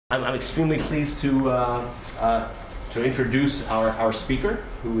I'm extremely pleased to introduce our speaker,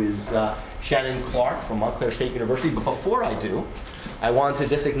 who is Shannan Clark from Montclair State University. But before I do, I want to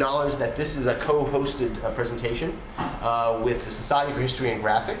just acknowledge that this is a co-hosted presentation with the Society for History and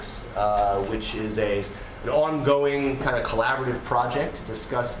Graphics, which is an ongoing kind of collaborative project to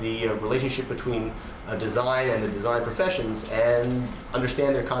discuss the relationship between design and the design professions and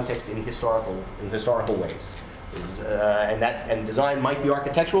understand their context in historical ways. And design might be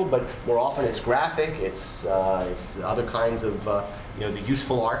architectural, but more often it's graphic. It's other kinds of the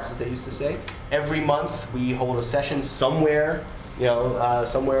useful arts, as they used to say. Every month we hold a session somewhere,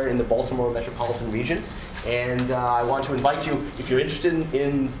 somewhere in the Baltimore metropolitan region. And I want to invite you, if you're interested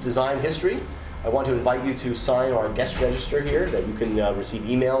in design history, I want to invite you to sign our guest register here, that you can receive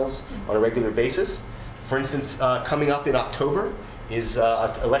emails on a regular basis. For instance, coming up in October is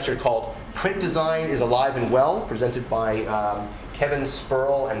a lecture called Print Design is Alive and Well, presented by Kevin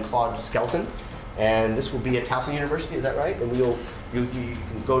Spurl and Claude Skelton. And this will be at Towson University, is that right? And you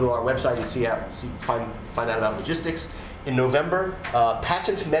can go to our website and find out about logistics. In November,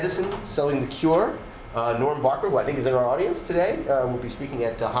 Patent Medicine, Selling the Cure. Norm Barker, who I think is in our audience today, will be speaking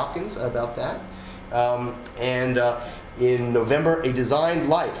at Hopkins about that. In November, A Designed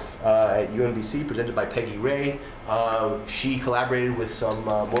Life at UMBC, presented by Peggy Ray. She collaborated with some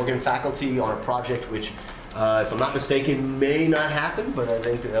Morgan faculty on a project which, if I'm not mistaken, may not happen, but I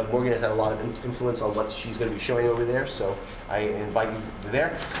think Morgan has had a lot of influence on what she's going to be showing over there, so I invite you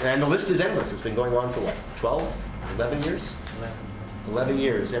there. And the list is endless. It's been going on for what, 12, 11 years? 11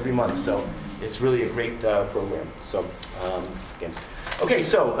 years, every month, so it's really a great program. So, again. Okay,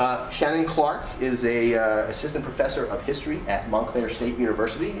 so Shannan Clark is a assistant professor of history at Montclair State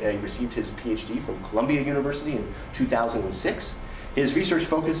University. He received his PhD from Columbia University in 2006. His research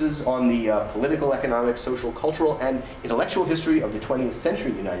focuses on the political, economic, social, cultural, and intellectual history of the 20th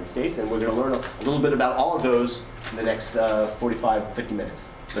century United States, and we're going to learn a little bit about all of those in the next 45, 50 minutes.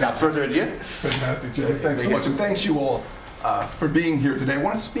 Without further ado. Fantastic, Jay. Thanks so much, and thanks you all for being here today. I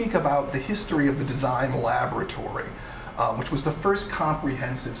want to speak about the history of the Design Laboratory, which was the first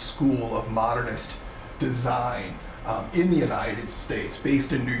comprehensive school of modernist design in the United States,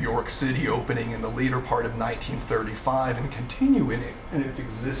 based in New York City, opening in the later part of 1935 and continuing in its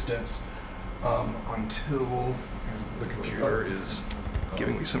existence until the computer is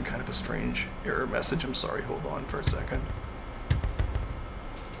giving me some kind of a strange error message. I'm sorry, hold on for a second.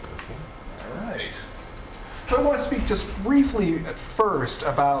 All right. I want to speak just briefly at first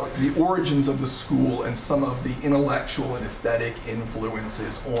about the origins of the school and some of the intellectual and aesthetic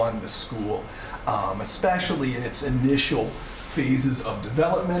influences on the school, especially in its initial phases of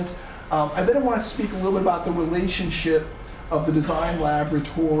development. I then want to speak a little bit about the relationship of the Design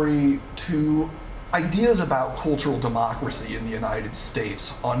Laboratory to ideas about cultural democracy in the United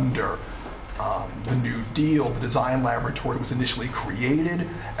States under the New Deal. The Design Laboratory was initially created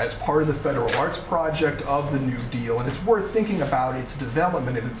as part of the Federal Arts Project of the New Deal, and it's worth thinking about its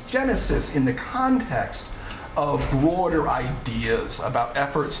development and its genesis in the context of broader ideas about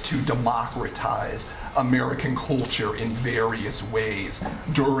efforts to democratize American culture in various ways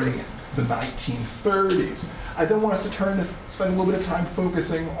during the 1930s. I then want us to spend a little bit of time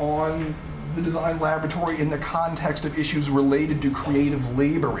focusing on the Design Laboratory in the context of issues related to creative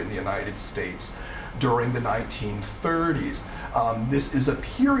labor in the United States during the 1930s. This is a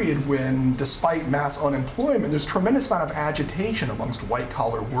period when, despite mass unemployment, there's a tremendous amount of agitation amongst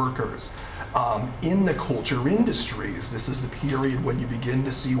white-collar workers in the culture industries. This is the period when you begin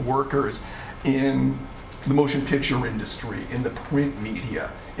to see workers in the motion picture industry, in the print media,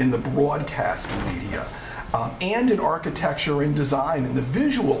 in the broadcast media, and in architecture and design and the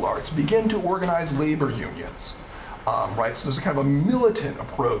visual arts begin to organize labor unions. Right? So there's a kind of a militant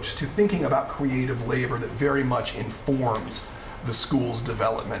approach to thinking about creative labor that very much informs the school's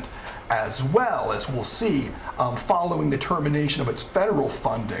development, as well as we'll see following the termination of its federal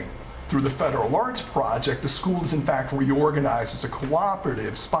funding through the Federal Arts Project. The school is in fact reorganized as a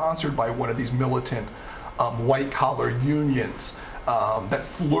cooperative sponsored by one of these militant white-collar unions that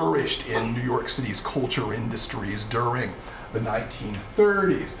flourished in New York City's culture industries during the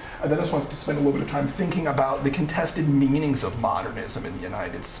 1930s. And then I just want to spend a little bit of time thinking about the contested meanings of modernism in the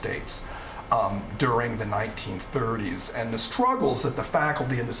United States during the 1930s and the struggles that the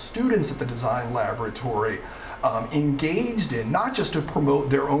faculty and the students at the Design Laboratory engaged in, not just to promote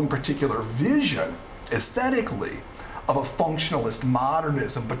their own particular vision aesthetically of a functionalist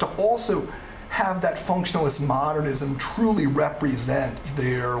modernism, but to also have that functionalist modernism truly represent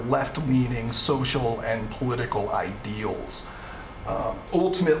their left-leaning social and political ideals,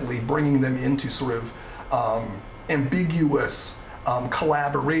 ultimately bringing them into sort of ambiguous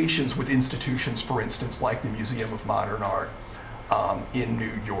collaborations with institutions, for instance, like the Museum of Modern Art in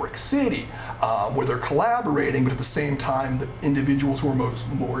New York City, where they're collaborating, but at the same time, the individuals who are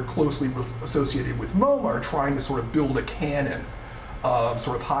more closely associated with MoMA are trying to sort of build a canon of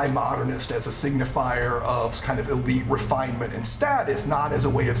sort of high modernist as a signifier of kind of elite refinement and status, not as a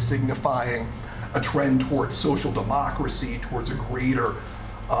way of signifying a trend towards social democracy, towards a greater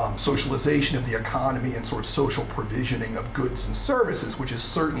socialization of the economy and sort of social provisioning of goods and services, which is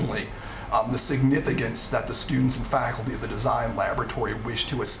certainly the significance that the students and faculty of the design laboratory wish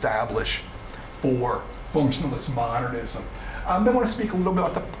to establish for functionalist modernism. Then I want to speak a little bit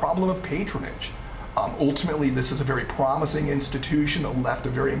about the problem of patronage. Ultimately, this is a very promising institution that left a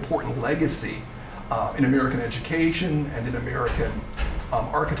very important legacy in American education and in American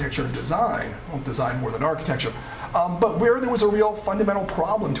architecture and design, well, design more than architecture, but where there was a real fundamental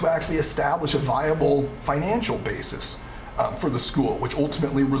problem to actually establish a viable financial basis for the school, which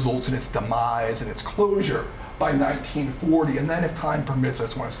ultimately results in its demise and its closure by 1940. And then if time permits, I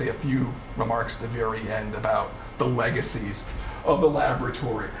just want to say a few remarks at the very end about the legacies of the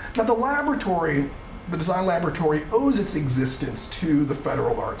laboratory. Now the design laboratory owes its existence to the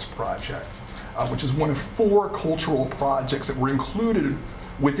Federal Arts Project, which is one of 4 cultural projects that were included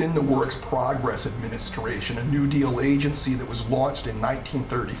within the Works Progress Administration, a New Deal agency that was launched in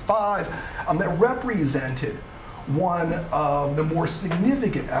 1935 that represented one of the more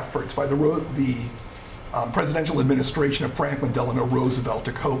significant efforts by the presidential administration of Franklin Delano Roosevelt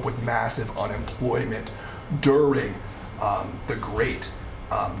to cope with massive unemployment during the Great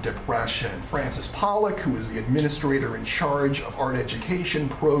Depression. Francis Pollock, who was the administrator in charge of art education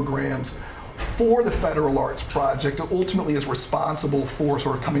programs for the Federal Arts Project, ultimately is responsible for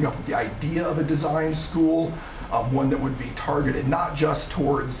sort of coming up with the idea of a design school, one that would be targeted not just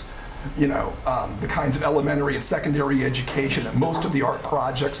towards the kinds of elementary and secondary education that most of the art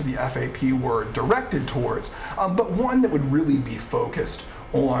projects of the FAP were directed towards, but one that would really be focused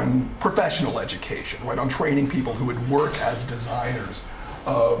on professional education, right, on training people who would work as designers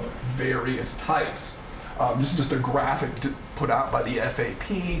of various types. This is just a graphic put out by the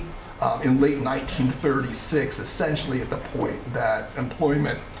FAP in late 1936, essentially at the point that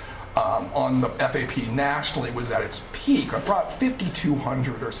employment on the FAP nationally was at its peak. About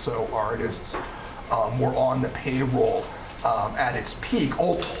 5,200 or so artists were on the payroll at its peak.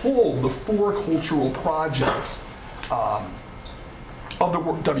 All told, the 4 cultural projects of the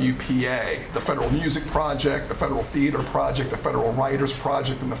WPA, the Federal Music Project, the Federal Theater Project, the Federal Writers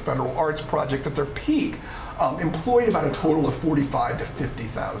Project, and the Federal Arts Project at their peak employed about a total of 45,000 to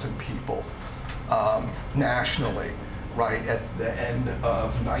 50,000 people nationally, right, at the end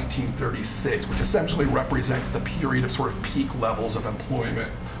of 1936, which essentially represents the period of sort of peak levels of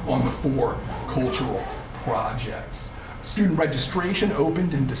employment on the 4 cultural projects. Student registration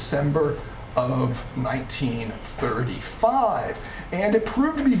opened in December of 1935, and it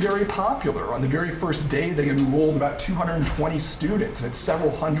proved to be very popular. On the very first day, they enrolled about 220 students and had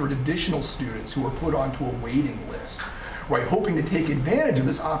several hundred additional students who were put onto a waiting list, right, hoping to take advantage of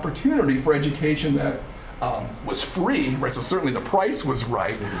this opportunity for education that was free, right, so certainly the price was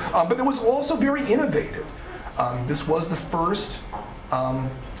right, but it was also very innovative. This was the first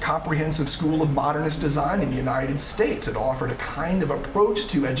comprehensive school of modernist design in the United States. It offered a kind of approach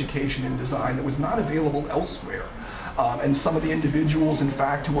to education and design that was not available elsewhere. And some of the individuals, in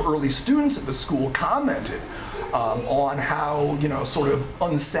fact, who were early students at the school commented on how, sort of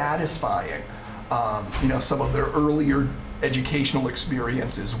unsatisfying, some of their earlier educational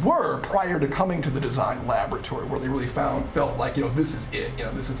experiences were prior to coming to the design laboratory, where they really felt like, this is it.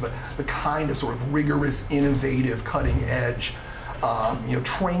 This is the kind of sort of rigorous, innovative, cutting edge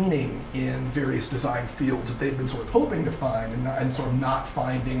training in various design fields that they've been sort of hoping to find and sort of not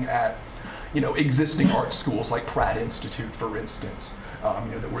finding at existing art schools like Pratt Institute, for instance,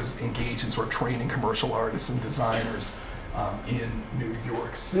 that was engaged in sort of training commercial artists and designers in New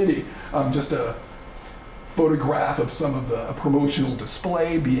York City. Just a photograph of some of the promotional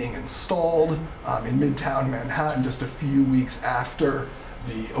display being installed in Midtown Manhattan just a few weeks after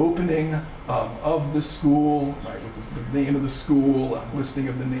the opening of the school, right, with the name of the school, a listing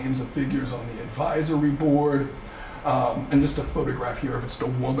of the names of figures on the advisory board, and just a photograph here of just a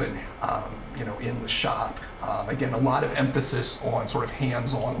woman, in the shop. Again, a lot of emphasis on sort of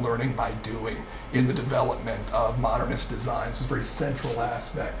hands-on learning by doing in the development of modernist design. It's a very central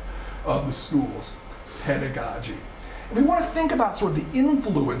aspect of the school's pedagogy. We want to think about sort of the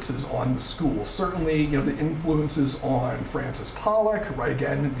influences on the school. Certainly, the influences on Francis Pollock, right,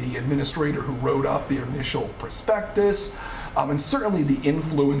 again, the administrator who wrote up the initial prospectus, And certainly the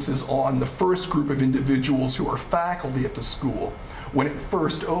influences on the first group of individuals who are faculty at the school. When it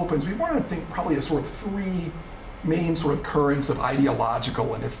first opens, we want to think probably of sort of three main sort of currents of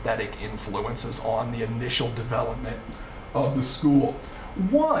ideological and aesthetic influences on the initial development of the school.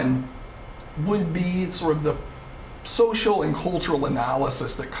 One would be sort of the social and cultural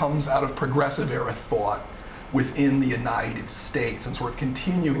analysis that comes out of progressive era thought within the United States, and sort of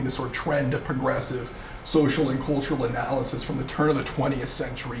continuing the sort of trend of progressive social and cultural analysis from the turn of the 20th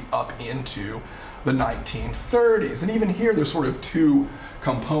century up into the 1930s. And even here there's sort of two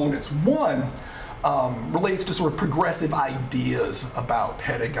components. One relates to sort of progressive ideas about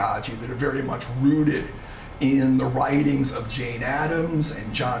pedagogy that are very much rooted in the writings of Jane Addams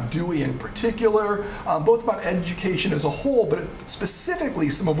and John Dewey in particular, both about education as a whole, but specifically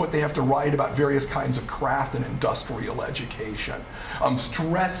some of what they have to write about various kinds of craft and industrial education,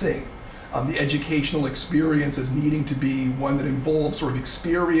 stressing the educational experience as needing to be one that involves sort of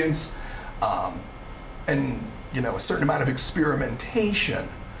experience and a certain amount of experimentation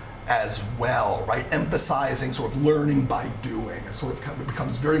as well, right? Emphasizing sort of learning by doing. It sort of kind of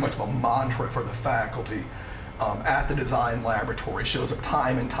becomes very much of a mantra for the faculty at the design laboratory. Shows up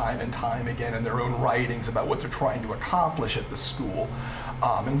time and time and time again in their own writings about what they're trying to accomplish at the school,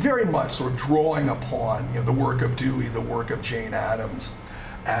 and very much sort of drawing upon the work of Dewey, the work of Jane Addams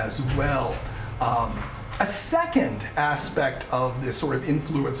as well. A second aspect of this sort of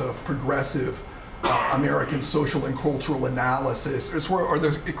influence of progressive American social and cultural analysis is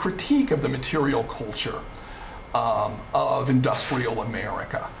there's a critique of the material culture of industrial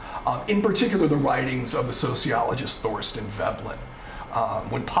America. In particular, the writings of the sociologist Thorstein Veblen.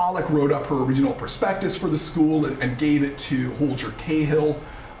 When Pollock wrote up her original prospectus for the school and gave it to Holger Cahill,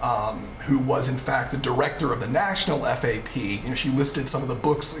 who was in fact the director of the national FAP, she listed some of the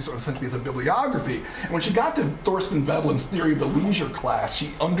books sort of essentially as a bibliography. And when she got to Thorstein Veblen's Theory of the Leisure class,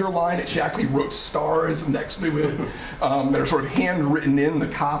 she underlined it. She actually wrote stars next to it that are sort of handwritten in the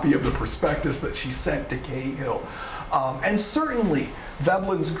copy of the prospectus that she sent to Cahill. And certainly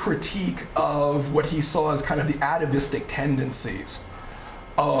Veblen's critique of what he saw as kind of the atavistic tendencies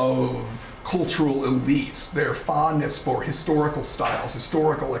of cultural elites, their fondness for historical styles,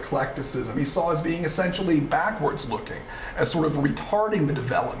 historical eclecticism, he saw as being essentially backwards looking, as sort of retarding the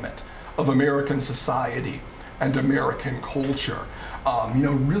development of American society and American culture.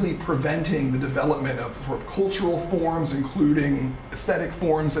 Really preventing the development of sort of cultural forms, including aesthetic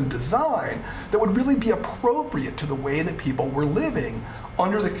forms and design, that would really be appropriate to the way that people were living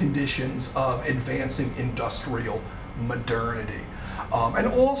under the conditions of advancing industrial modernity. And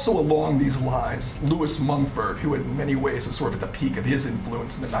also along these lines, Lewis Mumford, who in many ways is sort of at the peak of his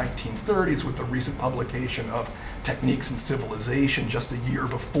influence in the 1930s with the recent publication of Techniques and Civilization just a year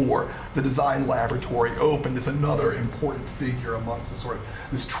before the design laboratory opened, is another important figure amongst the sort of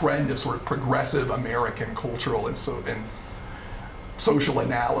this trend of sort of progressive American cultural and social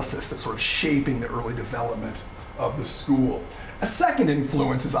analysis that's sort of shaping the early development of the school. A second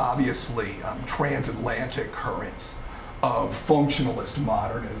influence is obviously transatlantic currents of functionalist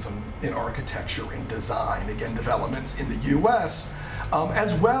modernism in architecture and design. Again, developments in the US,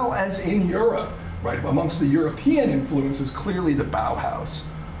 as well as in Europe, right? Amongst the European influences, clearly the Bauhaus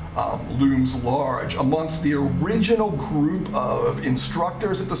looms large. Amongst the original group of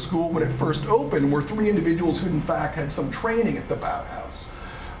instructors at the school when it first opened were three individuals who in fact had some training at the Bauhaus.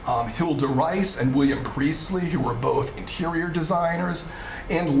 Hilda Rice and William Priestley, who were both interior designers,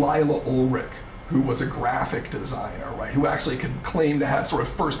 and Lila Ulrich, who was a graphic designer, right, who actually could claim to have sort of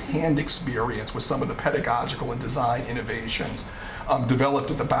first-hand experience with some of the pedagogical and design innovations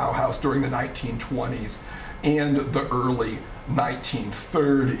developed at the Bauhaus during the 1920s and the early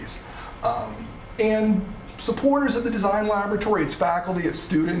 1930s. And supporters of the design laboratory, its faculty, its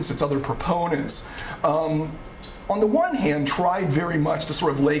students, its other proponents, on the one hand tried very much to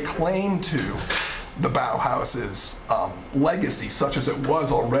sort of lay claim to the Bauhaus's legacy, such as it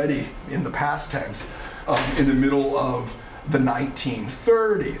was already in the past tense, in the middle of the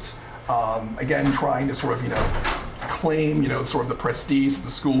 1930s. Again, trying to sort of, claim, sort of the prestige that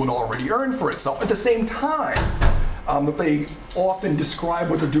the school had already earned for itself. At the same time, that they often describe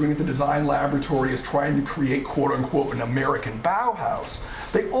what they're doing at the design laboratory as trying to create, quote unquote, an American Bauhaus.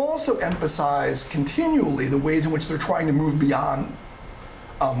 They also emphasize continually the ways in which they're trying to move beyond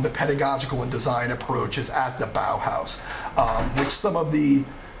the pedagogical and design approaches at the Bauhaus, which some of the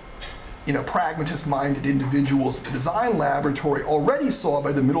pragmatist-minded individuals at the design laboratory already saw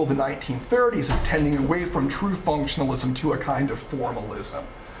by the middle of the 1930s as tending away from true functionalism to a kind of formalism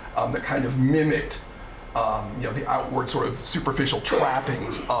that kind of mimicked the outward sort of superficial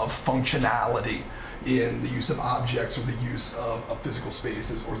trappings of functionality in the use of objects or the use of physical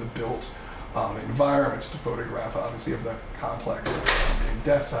spaces or the built environment. Just a photograph, obviously, of the complex in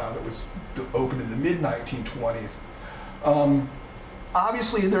Dessau that was opened in the mid-1920s.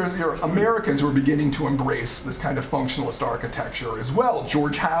 Obviously, there's Americans who are beginning to embrace this kind of functionalist architecture as well.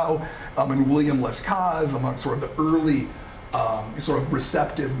 George Howe and William Lescaz, among sort of the early sort of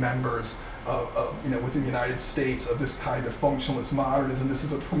receptive members within the United States of this kind of functionalist modernism. This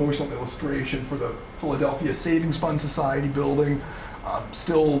is a promotional illustration for the Philadelphia Savings Fund Society building.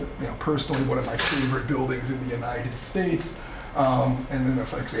 Still, personally, one of my favorite buildings in the United States. And then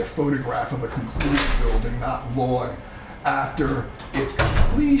actually a photograph of the complete building not long after its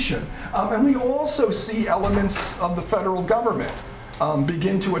completion. And we also see elements of the federal government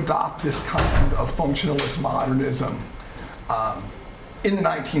begin to adopt this kind of functionalist modernism in the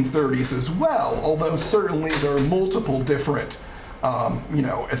 1930s as well, although certainly there are multiple different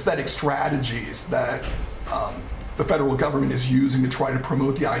aesthetic strategies that the federal government is using to try to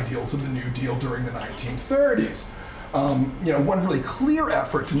promote the ideals of the New Deal during the 1930s. One really clear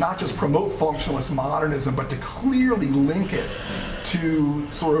effort to not just promote functionalist modernism, but to clearly link it to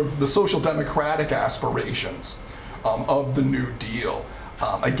sort of the social democratic aspirations of the New Deal.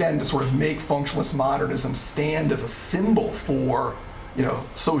 Again, to sort of make functionalist modernism stand as a symbol for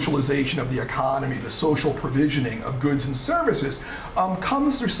socialization of the economy, the social provisioning of goods and services,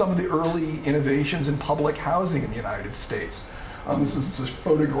 comes through some of the early innovations in public housing in the United States. This is a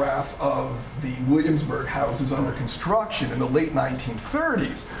photograph of the Williamsburg houses under construction in the late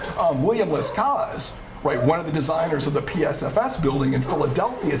 1930s. William Lescaz, one of the designers of the PSFS building in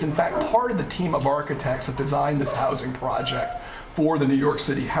Philadelphia, is in fact part of the team of architects that designed this housing project for the New York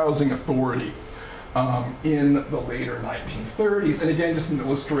City Housing Authority in the later 1930s. And again, just an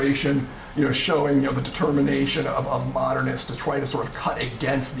illustration, showing the determination of modernists to try to sort of cut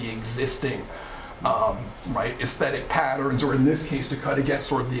against the existing aesthetic patterns, or in this case, to cut against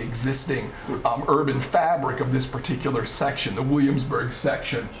sort of the existing urban fabric of this particular section, the Williamsburg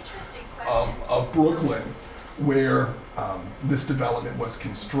section of Brooklyn, where this development was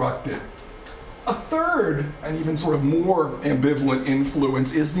constructed. A third, and even sort of more ambivalent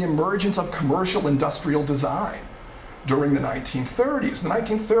influence, is the emergence of commercial industrial design during the 1930s. The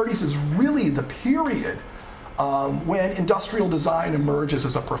 1930s is really the period when industrial design emerges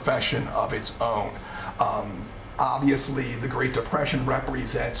as a profession of its own. Obviously, the Great Depression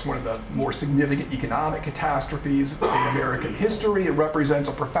represents one of the more significant economic catastrophes in American history. It represents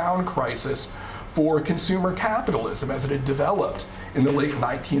a profound crisis for consumer capitalism as it had developed in the late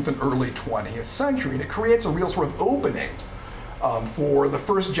 19th and early 20th century. And it creates a real sort of opening for the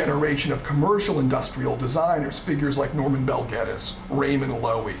first generation of commercial industrial designers, figures like Norman Bell Geddes, Raymond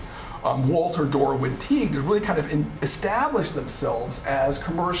Loewy, Walter Darwin Teague, to really kind of establish themselves as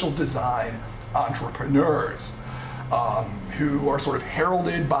commercial design entrepreneurs who are sort of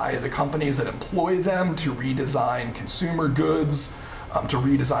heralded by the companies that employ them to redesign consumer goods, to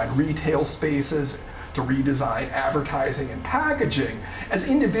redesign retail spaces, to redesign advertising and packaging, as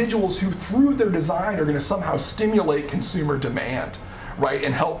individuals who, through their design, are going to somehow stimulate consumer demand,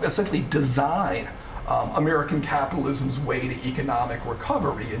 and help essentially design American capitalism's way to economic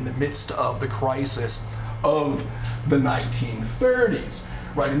recovery in the midst of the crisis of the 1930s.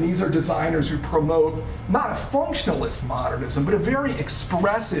 And these are designers who promote not a functionalist modernism, but a very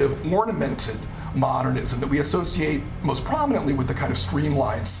expressive, ornamented modernism that we associate most prominently with the kind of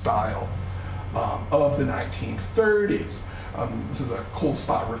streamlined style of the 1930s. This is a cold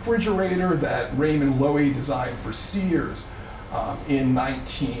spot refrigerator that Raymond Loewy designed for Sears in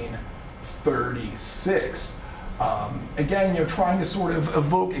 1936. Again, trying to sort of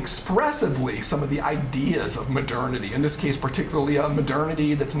evoke expressively some of the ideas of modernity, in this case particularly a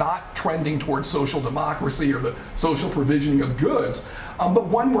modernity that's not trending towards social democracy or the social provisioning of goods, but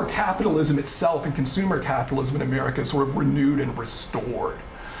one where capitalism itself and consumer capitalism in America is sort of renewed and restored.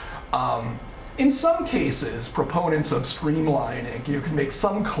 In some cases, proponents of streamlining can make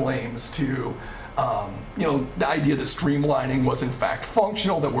some claims to the idea that streamlining was in fact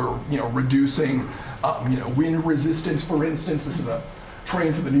functional, that we're reducing wind resistance, for instance. This is a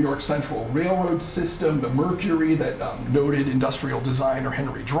train for the New York Central Railroad system, the Mercury, that noted industrial designer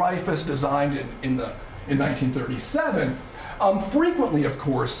Henry Dreyfuss designed in 1937. Frequently, of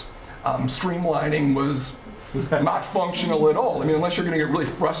course, streamlining was not functional at all. I mean, unless you're going to get really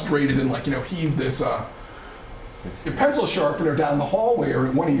frustrated and heave this pencil sharpener down the hallway or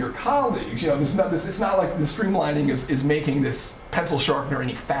at one of your colleagues. It's not like the streamlining is making this pencil sharpener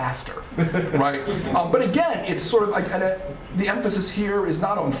any faster, right? But again, it's sort of the emphasis here is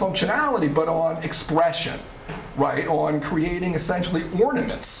not on functionality, but on expression, right? On creating essentially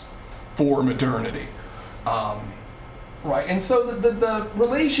ornaments for modernity. Right, and so the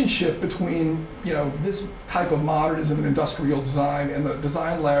relationship between, you know, this type of modernism and industrial design and the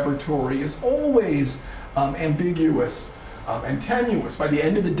design laboratory is always ambiguous and tenuous. By the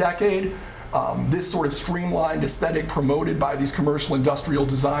end of the decade, this sort of streamlined aesthetic promoted by these commercial industrial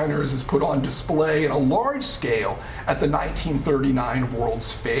designers is put on display at a large scale at the 1939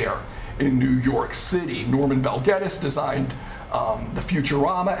 World's Fair in New York City. Norman Belgettis designed the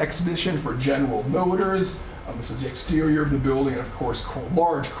Futurama exhibition for General Motors. This is the exterior of the building, and of course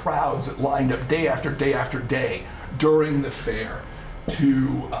large crowds that lined up day after day after day during the fair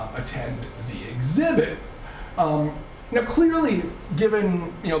to attend the exhibit. Now clearly,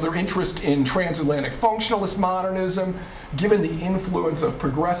 given their interest in transatlantic functionalist modernism, given the influence of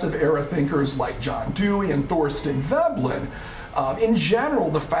progressive era thinkers like John Dewey and Thorstein Veblen, in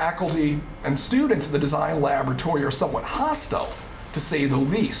general the faculty and students of the design laboratory are somewhat hostile, to say the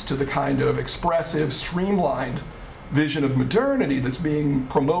least, to the kind of expressive, streamlined vision of modernity that's being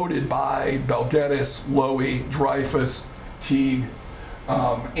promoted by Belgettis, Loewy, Dreyfus, Teague,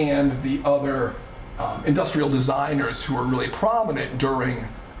 and the other industrial designers who are really prominent during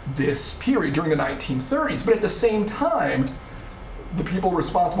this period, during the 1930s. But at the same time, the people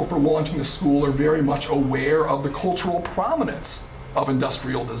responsible for launching the school are very much aware of the cultural prominence of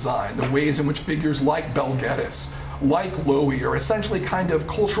industrial design, the ways in which figures like Belgettis, like Loewy, are essentially kind of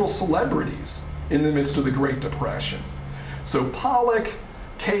cultural celebrities in the midst of the Great Depression. So Pollock,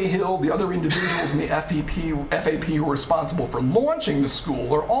 Cahill, the other individuals in the FAP who are responsible for launching the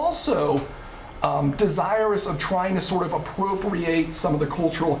school are also desirous of trying to sort of appropriate some of the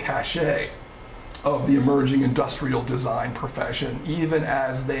cultural cachet of the emerging industrial design profession, even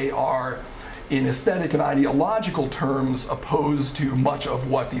as they are, in aesthetic and ideological terms, opposed to much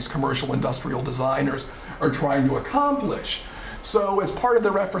of what these commercial industrial designers are trying to accomplish. So as part of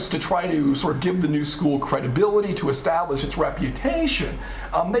their efforts to try to sort of give the new school credibility, to establish its reputation,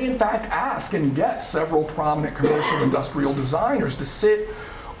 they in fact ask and get several prominent commercial industrial designers to sit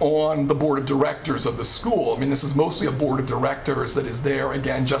on the board of directors of the school. I mean, this is mostly a board of directors that is there,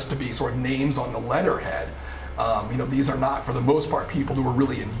 again, just to be sort of names on the letterhead. These are not, for the most part, people who are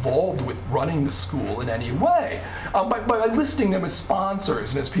really involved with running the school in any way. By listing them as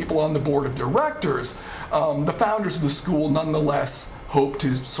sponsors and as people on the board of directors, the founders of the school nonetheless hope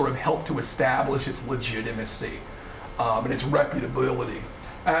to sort of help to establish its legitimacy and its reputability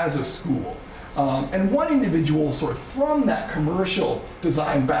as a school. And one individual sort of from that commercial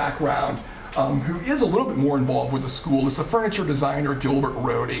design background who is a little bit more involved with the school is the furniture designer Gilbert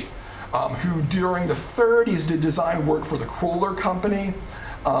Rohde, who during the 30s did design work for the Kroller Company,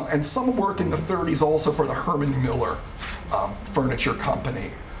 and some work in the 30s also for the Herman Miller Furniture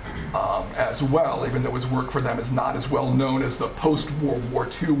Company as well, even though his work for them is not as well known as the post-World War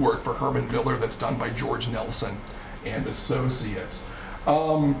II work for Herman Miller that's done by George Nelson and Associates.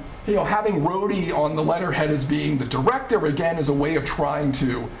 Having Rohde on the letterhead as being the director, again, is a way of trying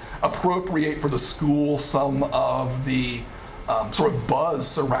to appropriate for the school some of the sort of buzz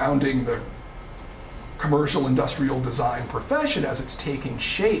surrounding the commercial industrial design profession as it's taking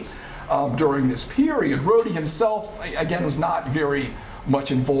shape during this period. Rohde himself, again, was not very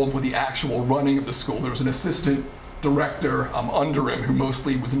much involved with the actual running of the school. There was an assistant director under him who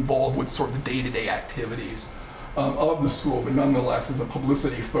mostly was involved with sort of the day-to-day activities of the school, but nonetheless is a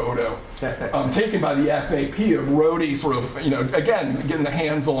publicity photo taken by the FAP of Rohde sort of, again, getting the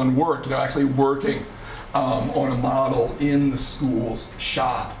hands-on work, actually working on a model in the school's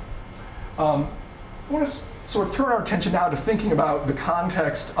shop. I want to sort of turn our attention now to thinking about the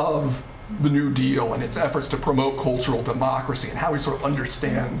context of the New Deal and its efforts to promote cultural democracy and how we sort of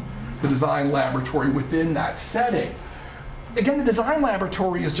understand the design laboratory within that setting. Again, the design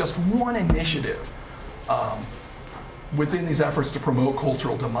laboratory is just one initiative within these efforts to promote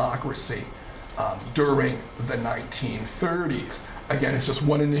cultural democracy during the 1930s. Again, it's just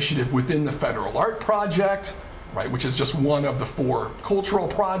one initiative within the Federal Art Project, right, which is just one of the 4 cultural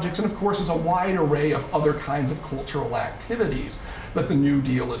projects, and of course there's a wide array of other kinds of cultural activities that the New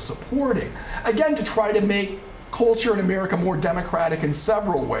Deal is supporting. Again, to try to make culture in America more democratic in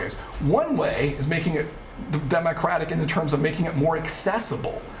several ways. One way is making it democratic in the terms of making it more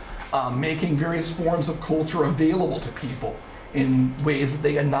accessible, making various forms of culture available to people in ways that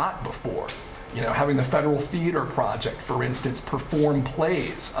they had not before. Having the Federal Theater Project, for instance, perform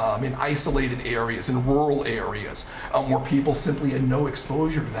plays in isolated areas, in rural areas, where people simply had no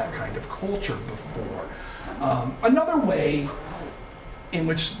exposure to that kind of culture before. Another way in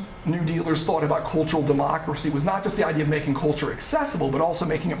which New Dealers thought about cultural democracy was not just the idea of making culture accessible, but also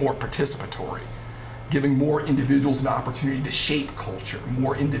making it more participatory, giving more individuals an opportunity to shape culture,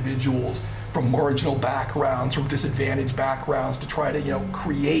 more individuals from marginal backgrounds, from disadvantaged backgrounds, to try to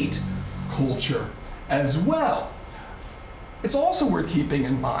create culture as well. It's also worth keeping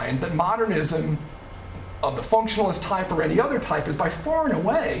in mind that modernism of the functionalist type or any other type is by far and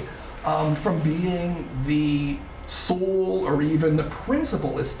away from being the sole or even the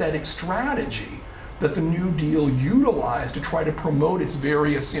principal aesthetic strategy that the New Deal utilized to try to promote its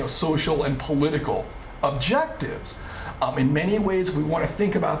various social and political objectives. In many ways, we want to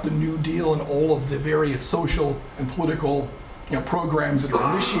think about the New Deal and all of the various social and political programs that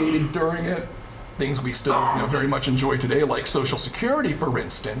are initiated during it, things we still very much enjoy today, like Social Security, for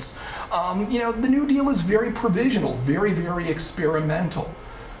instance. The New Deal is very provisional, very, very experimental.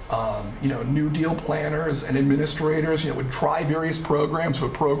 New Deal planners and administrators, would try various programs. If a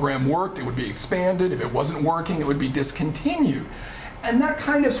program worked, it would be expanded. If it wasn't working, it would be discontinued. And that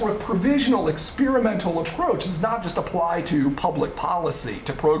kind of sort of provisional, experimental approach does not just apply to public policy,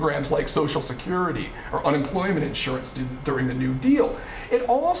 to programs like Social Security or unemployment insurance during the New Deal. It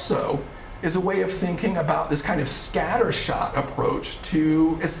also is a way of thinking about this kind of scattershot approach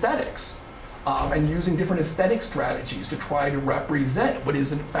to aesthetics. And using different aesthetic strategies to try to represent what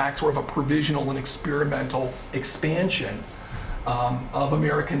is in fact sort of a provisional and experimental expansion of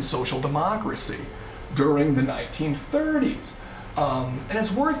American social democracy during the 1930s. And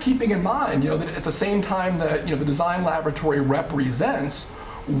it's worth keeping in mind, that at the same time that the design laboratory represents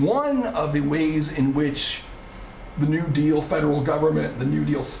one of the ways in which the New Deal federal government, the New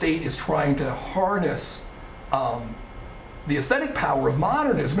Deal state, is trying to harness the aesthetic power of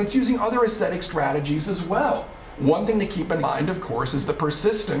modernism, it's using other aesthetic strategies as well. One thing to keep in mind, of course, is the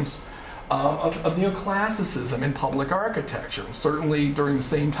persistence of neoclassicism in public architecture. And certainly during the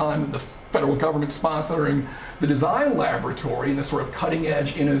same time that the federal government sponsoring the design laboratory and the sort of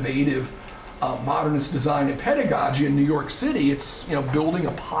cutting-edge, innovative modernist design and pedagogy in New York City, it's building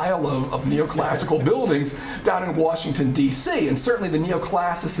a pile of neoclassical buildings down in Washington, D.C. And certainly the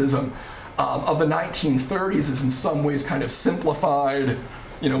neoclassicism of the 1930s is in some ways kind of simplified.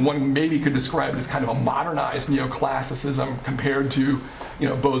 One maybe could describe it as kind of a modernized neoclassicism compared to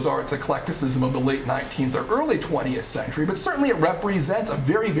Beaux-Arts eclecticism of the late 19th or early 20th century. But certainly it represents a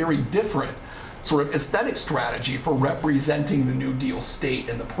very, very different sort of aesthetic strategy for representing the New Deal state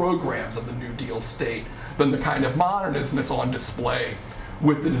and the programs of the New Deal state than the kind of modernism that's on display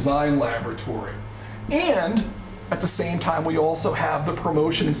with the design laboratory. And at the same time, we also have the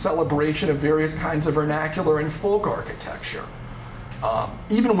promotion and celebration of various kinds of vernacular and folk architecture.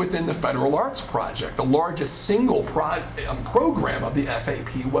 Even within the Federal Arts Project, the largest single program of the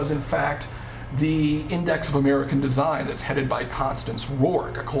FAP was in fact the Index of American Design that's headed by Constance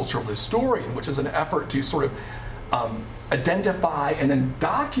Rourke, a cultural historian, which is an effort to sort of identify and then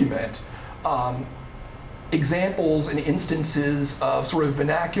document examples and instances of sort of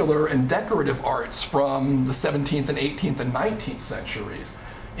vernacular and decorative arts from the 17th and 18th and 19th centuries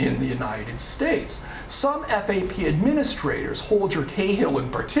in the United States. Some FAP administrators, Holger Cahill in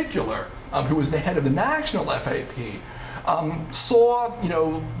particular, who was the head of the national FAP, saw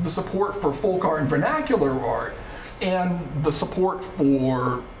the support for folk art and vernacular art and the support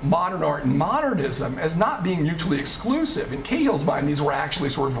for modern art and modernism as not being mutually exclusive. In Cahill's mind, these were actually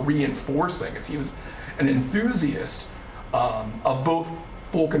sort of reinforcing, as he was an enthusiast of both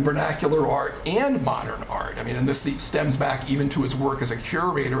folk and vernacular art and modern art. I mean, and this stems back even to his work as a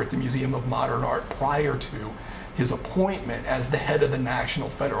curator at the Museum of Modern Art prior to his appointment as the head of the National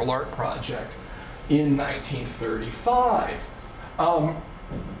Federal Art Project in 1935.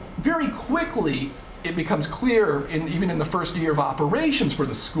 Very quickly, it becomes clear, even in the first year of operations for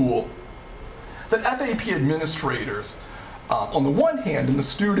the school, that FAP administrators, on the one hand, and the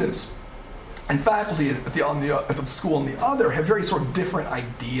students and faculty at the school on the other, have very sort of different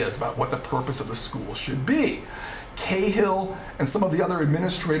ideas about what the purpose of the school should be. Cahill and some of the other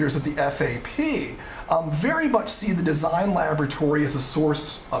administrators at the FAP very much see the design laboratory as a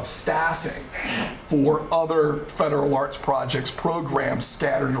source of staffing for other federal arts projects programs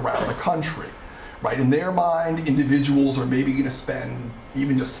scattered around the country. Right? In their mind, individuals are maybe going to spend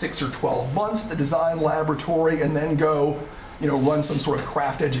even just 6 or 12 months at the design laboratory and then go run some sort of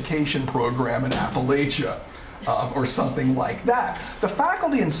craft education program in Appalachia or something like that. The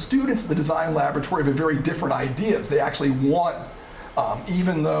faculty and students at the design laboratory have very different ideas. They actually want,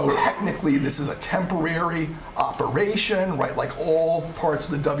 even though technically this is a temporary operation, right? Like all parts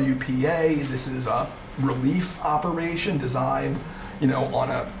of the WPA, this is a relief operation designed on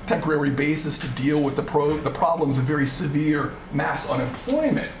a temporary basis to deal with the problems of very severe mass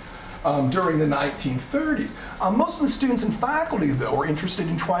unemployment during the 1930s. Most of the students and faculty, though, are interested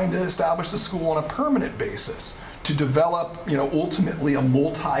in trying to establish the school on a permanent basis, to develop, ultimately a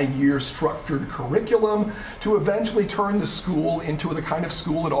multi-year structured curriculum to eventually turn the school into the kind of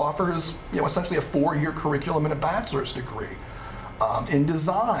school that offers, essentially a 4-year curriculum and a bachelor's degree in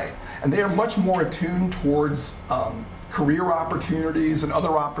design. And they are much more attuned towards career opportunities and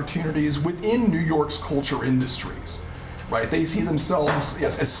other opportunities within New York's culture industries, right? They see themselves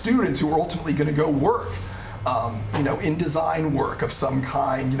as students who are ultimately going to go work, in design work of some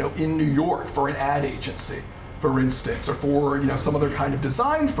kind, in New York for an ad agency, for instance, or for some other kind of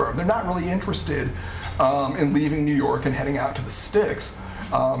design firm. They're not really interested in leaving New York and heading out to the sticks,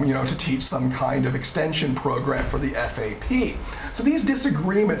 to teach some kind of extension program for the FAP. So these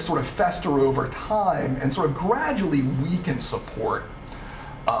disagreements sort of fester over time and sort of gradually weaken support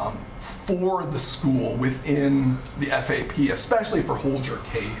for the school within the FAP, especially for Holger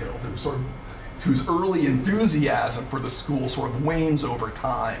Cahill, whose early enthusiasm for the school sort of wanes over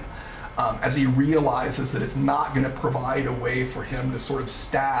time as he realizes that it's not going to provide a way for him to sort of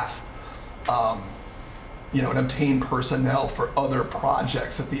staff and obtain personnel for other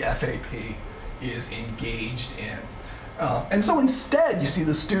projects that the FAP is engaged in. And so instead, you see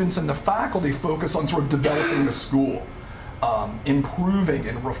the students and the faculty focus on sort of developing the school, improving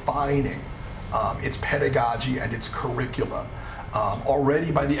and refining its pedagogy and its curriculum.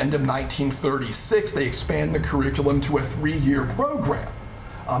 Already by the end of 1936, they expand the curriculum to a 3-year program.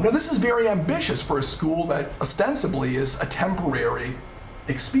 Now this is very ambitious for a school that ostensibly is a temporary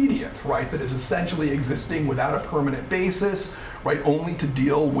expedient, right, that is essentially existing without a permanent basis, right, only to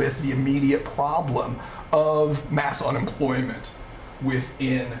deal with the immediate problem of mass unemployment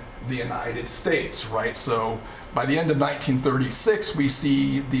within the United States, right? So by the end of 1936, we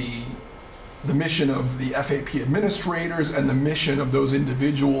see the mission of the FAP administrators and the mission of those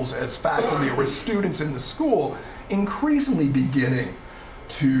individuals as faculty or as students in the school increasingly beginning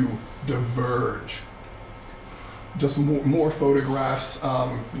to diverge. Just more photographs.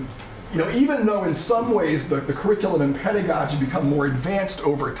 Even though in some ways the curriculum and pedagogy become more advanced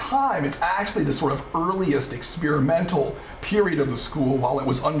over time, it's actually the sort of earliest experimental period of the school while it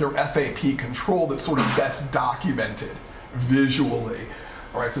was under FAP control that's sort of best documented visually.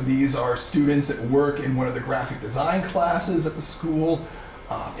 All right, so these are students at work in one of the graphic design classes at the school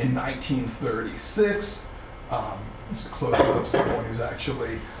in 1936. Just a close-up of someone who's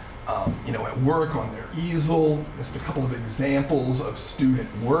actually at work on their easel. Just a couple of examples of student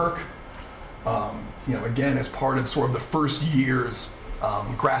work. Again, as part of sort of the first year's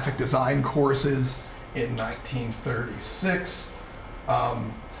graphic design courses in 1936.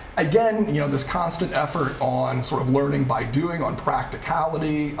 Again, this constant effort on sort of learning by doing, on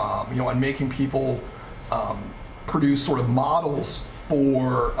practicality, on making people produce sort of models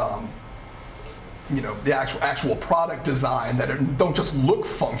for the actual product design that don't just look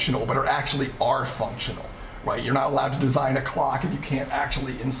functional, but are functional, right? You're not allowed to design a clock if you can't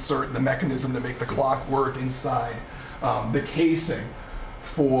actually insert the mechanism to make the clock work inside the casing.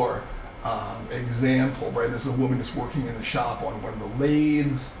 For example, right, this is a woman that's working in the shop on one of the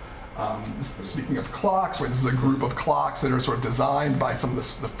lathes. Speaking of clocks, right, this is a group of clocks that are sort of designed by some of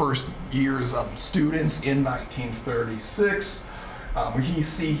the first year's students in 1936. We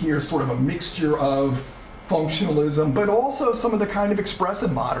see here sort of a mixture of functionalism, but also some of the kind of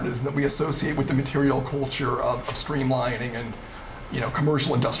expressive modernism that we associate with the material culture of streamlining and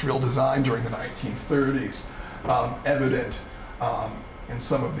commercial industrial design during the 1930s, evident in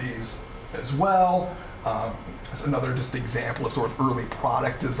some of these as well. As another just example of sort of early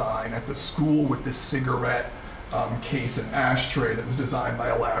product design at the school with this cigarette case and ashtray that was designed by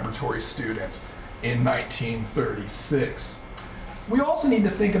a laboratory student in 1936. We also need to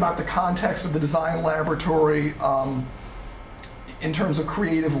think about the context of the design laboratory in terms of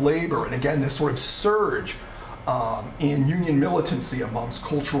creative labor, and again, this sort of surge in union militancy amongst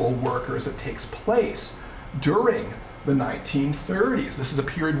cultural workers that takes place during the 1930s. This is a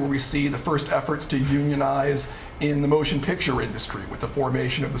period where we see the first efforts to unionize in the motion picture industry with the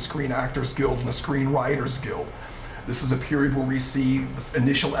formation of the Screen Actors Guild and the Screenwriters Guild. This is a period where we see the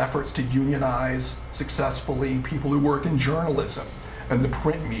initial efforts to unionize successfully people who work in journalism and the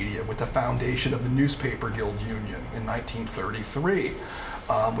print media with the foundation of the Newspaper Guild Union in 1933.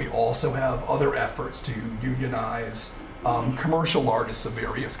 We also have other efforts to unionize commercial artists of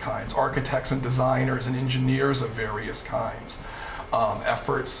various kinds, architects and designers and engineers of various kinds.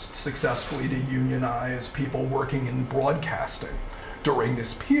 Efforts successfully to unionize people working in broadcasting during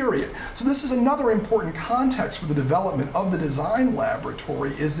this period. So this is another important context for the development of the design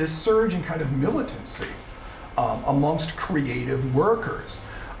laboratory, is this surge in kind of militancy amongst creative workers,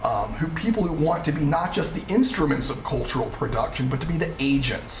 people who want to be not just the instruments of cultural production, but to be the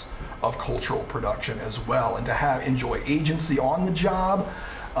agents of cultural production as well, and to enjoy agency on the job,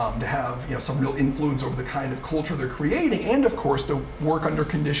 to have some real influence over the kind of culture they're creating, and of course to work under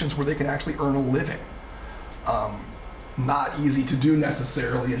conditions where they can actually earn a living. Not easy to do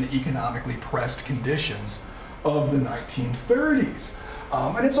necessarily in the economically pressed conditions of the 1930s.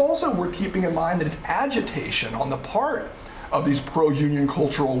 And it's also worth keeping in mind that it's agitation on the part of these pro-union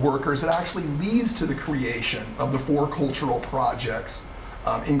cultural workers that actually leads to the creation of the 4 cultural projects,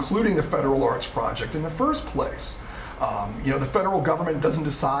 including the Federal Arts Project in the first place. The federal government doesn't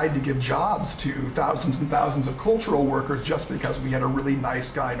decide to give jobs to thousands and thousands of cultural workers just because we had a really nice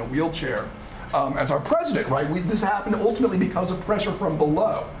guy in a wheelchair as our president, right? This happened ultimately because of pressure from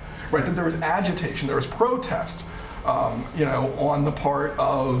below, right? That there was agitation, there was protest, on the part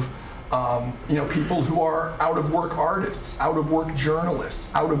of people who are out-of-work artists, out-of-work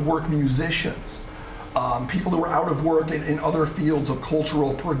journalists, out-of-work musicians, people who are out of work in other fields of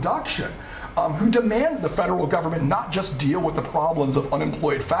cultural production, who demand the federal government not just deal with the problems of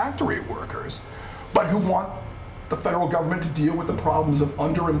unemployed factory workers, but who want the federal government to deal with the problems of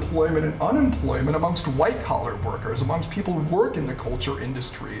underemployment and unemployment amongst white-collar workers, amongst people who work in the culture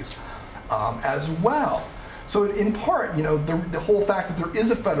industries as well. So in part, the whole fact that there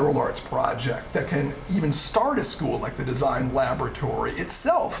is a federal arts project that can even start a school like the Design Laboratory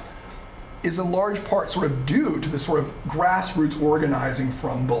itself is in large part sort of due to the sort of grassroots organizing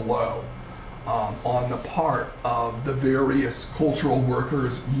from below on the part of the various cultural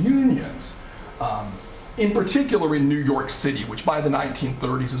workers' unions. In particular in New York City, which by the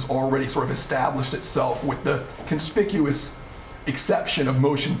 1930s has already sort of established itself with the conspicuous exception of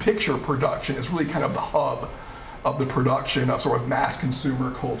motion picture production as really kind of the hub of the production of sort of mass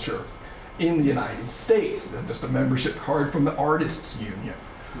consumer culture in the United States. Just a membership card from the Artists Union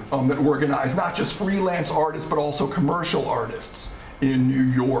that organized not just freelance artists but also commercial artists in New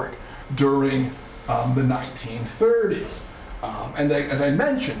York during the 1930s. And as I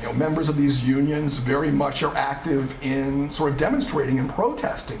mentioned, members of these unions very much are active in sort of demonstrating and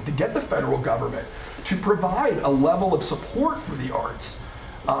protesting to get the federal government to provide a level of support for the arts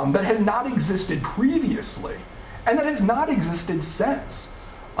that had not existed previously and that has not existed since.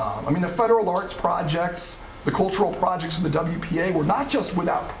 The federal arts projects, the cultural projects of the WPA were not just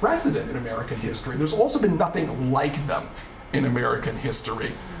without precedent in American history, there's also been nothing like them in American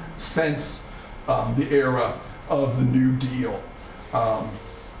history since the era of the New Deal.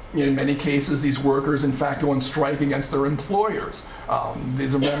 In many cases, these workers, in fact, go on strike against their employers.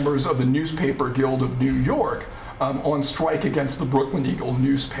 These are members of the Newspaper Guild of New York on strike against the Brooklyn Eagle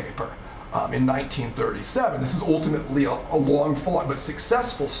newspaper in 1937. This is ultimately a long-fought but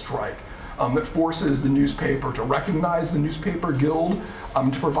successful strike that forces the newspaper to recognize the Newspaper Guild,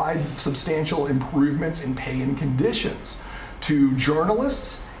 to provide substantial improvements in pay and conditions to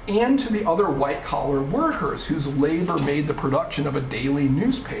journalists and to the other white-collar workers whose labor made the production of a daily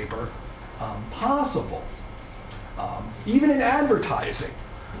newspaper possible. Even in advertising,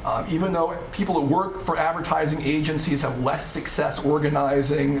 even though people who work for advertising agencies have less success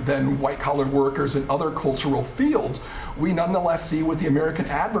organizing than white-collar workers in other cultural fields, we nonetheless see with the American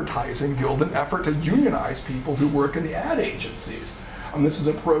Advertising Guild an effort to unionize people who work in the ad agencies. This is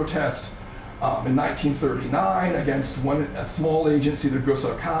a protest in 1939 against a small agency, the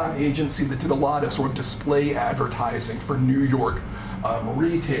Gusau-Kahn agency, that did a lot of sort of display advertising for New York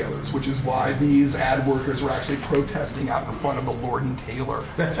retailers, which is why these ad workers were actually protesting out in front of the Lord & Taylor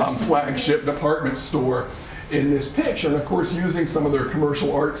flagship department store in this picture, and of course using some of their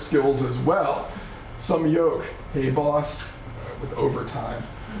commercial art skills as well. Some yoke, hey boss, with overtime.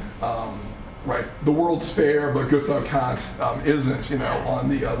 Right, the World's Fair, but Gusau-Kahn isn't, on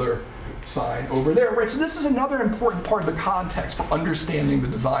the other sign over there. Right, so this is another important part of the context for understanding the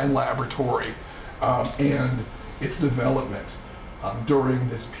Design Laboratory and its development during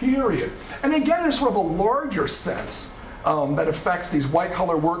this period. And again, there's sort of a larger sense that affects these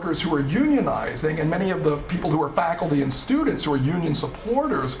white-collar workers who are unionizing and many of the people who are faculty and students who are union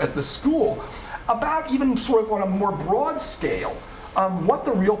supporters at the school about even sort of on a more broad scale what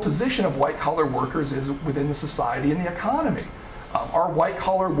the real position of white-collar workers is within the society and the economy. Are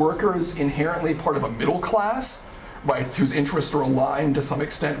white-collar workers inherently part of a middle class, right, whose interests are aligned to some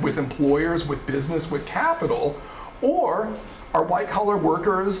extent with employers, with business, with capital? Or are white-collar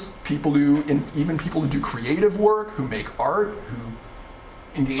workers even people who do creative work, who make art,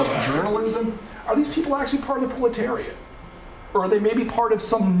 who engage in journalism? Are these people actually part of the proletariat? Or are they maybe part of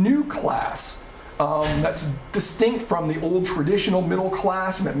some new class that's distinct from the old traditional middle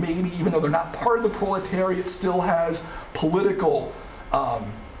class, and that maybe, even though they're not part of the proletariat, still has political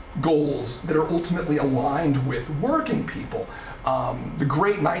goals that are ultimately aligned with working people? The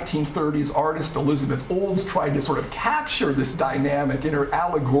great 1930s artist Elizabeth Olds tried to sort of capture this dynamic in her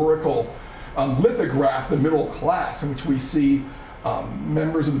allegorical lithograph, The Middle Class, in which we see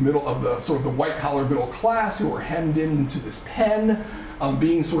members of the white-collar middle class who are hemmed into this pen,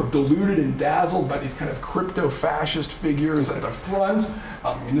 being sort of deluded and dazzled by these kind of crypto-fascist figures at the front.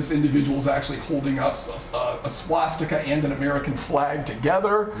 And this individual is actually holding up a swastika and an American flag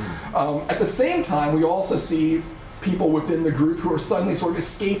together. At the same time, we also see people within the group who are suddenly sort of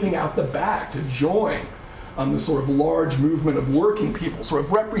escaping out the back to join this sort of large movement of working people, sort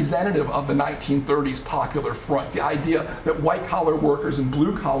of representative of the 1930s popular front. The idea that white-collar workers and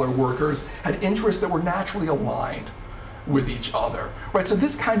blue-collar workers had interests that were naturally aligned with each other, right? So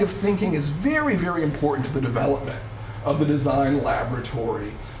this kind of thinking is very, very important to the development of the design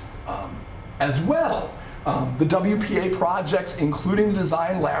laboratory as well. The WPA projects, including the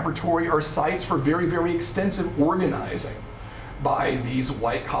design laboratory, are sites for very, very extensive organizing by these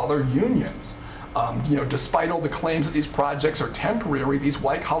white-collar unions. Despite all the claims that these projects are temporary, these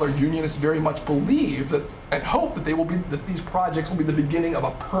white-collar unionists very much believe that and hope that these projects will be the beginning of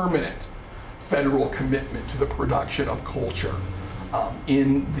a permanent federal commitment to the production of culture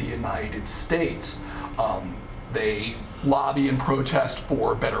in the United States. They lobby and protest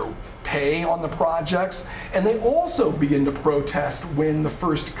for better pay on the projects, and they also begin to protest when the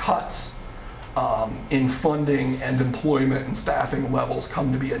first cuts in funding and employment and staffing levels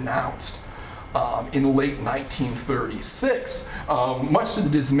come to be announced. In late 1936, much to the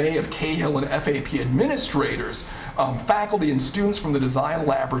dismay of Cahill and FAP administrators, faculty and students from the design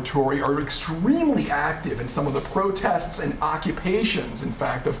laboratory are extremely active in some of the protests and occupations, in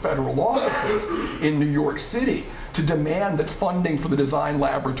fact, of federal offices in New York City to demand that funding for the design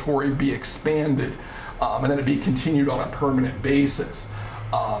laboratory be expanded and that it be continued on a permanent basis.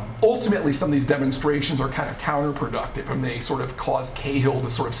 Ultimately, some of these demonstrations are kind of counterproductive, and they sort of cause Cahill to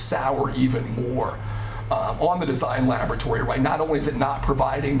sort of sour even more on the design laboratory, right? Not only is it not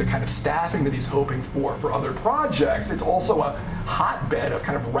providing the kind of staffing that he's hoping for other projects, it's also a hotbed of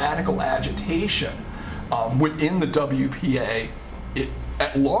kind of radical agitation within the WPA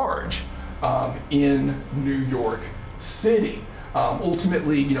at large in New York City.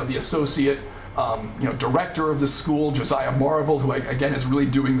 Ultimately, the associate director of the school, Josiah Marvel, who again is really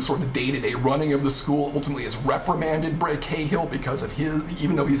doing the sort of the day-to-day running of the school, ultimately is reprimanded by Cahill because of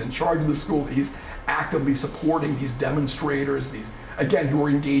even though he's in charge of the school, he's actively supporting these demonstrators, who are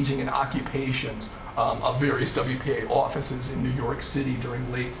engaging in occupations of various WPA offices in New York City during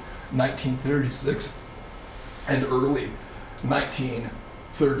late 1936 and early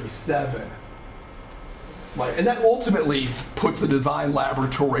 1937. Right. And that ultimately puts the design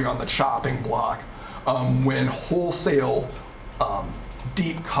laboratory on the chopping block when wholesale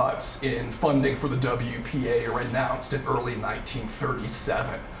deep cuts in funding for the WPA are announced in early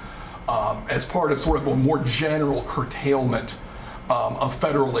 1937 as part of sort of a more general curtailment of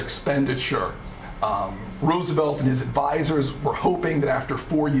federal expenditure. Roosevelt and his advisors were hoping that after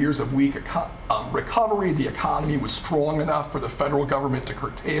 4 years of weak recovery, the economy was strong enough for the federal government to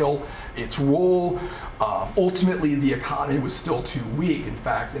curtail its role. Ultimately, the economy was still too weak. In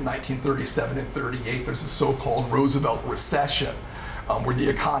fact, in 1937 and 38, there's a so-called Roosevelt recession, where the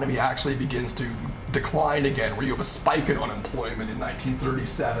economy actually begins to decline again, where you have a spike in unemployment in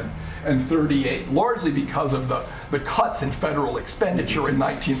 1937 and 38, largely because of the cuts in federal expenditure in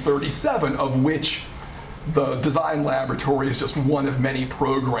 1937, of which the design laboratory is just one of many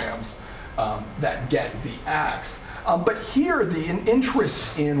programs that get the axe. But here, the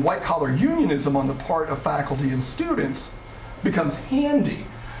interest in white-collar unionism on the part of faculty and students becomes handy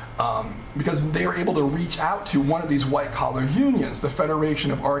because they are able to reach out to one of these white-collar unions, the Federation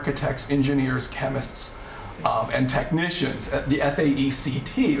of Architects, Engineers, Chemists, and Technicians, the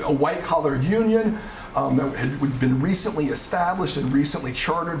FAECT, a white-collar union that had been recently established and recently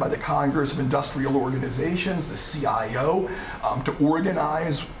chartered by the Congress of Industrial Organizations, the CIO, to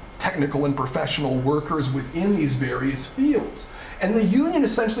organize technical and professional workers within these various fields. And the union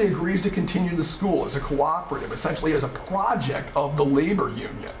essentially agrees to continue the school as a cooperative, essentially as a project of the labor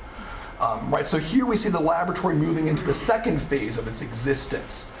union. Right, so here we see the laboratory moving into the second phase of its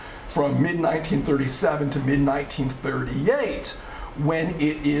existence from mid-1937 to mid-1938, when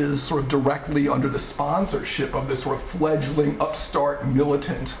it is sort of directly under the sponsorship of this sort of fledgling, upstart,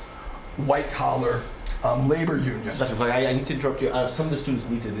 militant, white-collar labor union. I need to interrupt you. Some of the students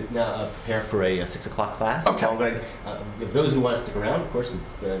need to now prepare for a 6 o'clock class. Okay. So I'm going to, if those who want to stick around, of course,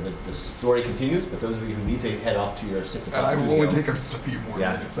 the story continues, but those of you who need to head off to your 6 o'clock I studio. will only take just a few more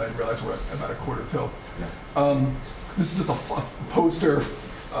minutes. I realize we're at about a quarter till. Yeah. This is just a poster,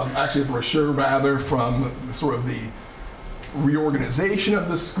 actually a brochure rather, from sort of the reorganization of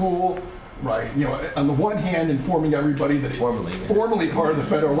the school, right? You know, on the one hand, informing everybody that formerly part of the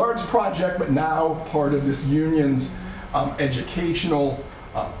Federal Arts Project, but now part of this union's educational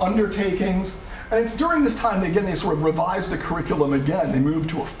undertakings. And it's during this time, again, they sort of revised the curriculum again. They moved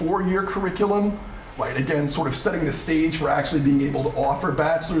to a 4-year curriculum, right? Again, sort of setting the stage for actually being able to offer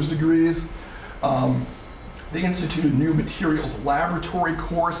bachelor's degrees. They instituted a new materials laboratory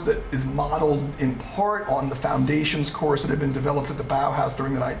course that is modeled in part on the foundations course that had been developed at the Bauhaus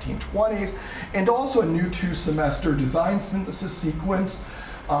during the 1920s, and also a new 2-semester design synthesis sequence.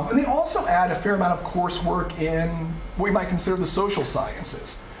 And they also add a fair amount of coursework in what we might consider the social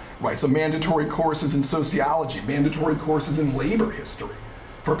sciences, right? So mandatory courses in sociology, mandatory courses in labor history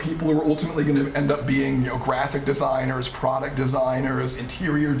for people who are ultimately going to end up being, you know, graphic designers, product designers,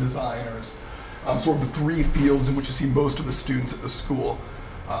 interior designers. Sort of the 3 fields in which you see most of the students at the school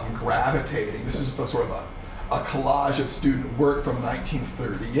gravitating. This is just a sort of a collage of student work from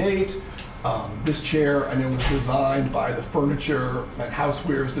 1938. This chair, I know, was designed by the furniture and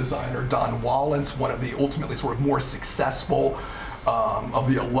housewares designer Don Wallens, one of the ultimately sort of more successful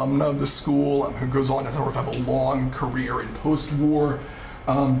of the alumna of the school, who goes on to sort of have a long career in post-war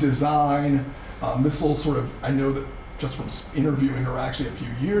design. This little sort of, I know that just from interviewing her actually a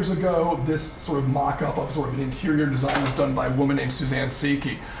few years ago, this sort of mock-up of sort of an interior design was done by a woman named Suzanne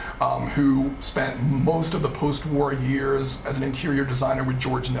Siki, who spent most of the post-war years as an interior designer with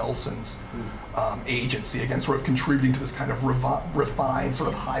George Nelson's agency, again, sort of contributing to this kind of refined, sort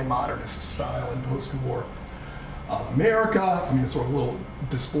of high modernist style in post-war America. I mean, it's sort of a little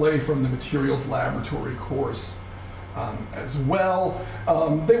display from the materials laboratory course as well.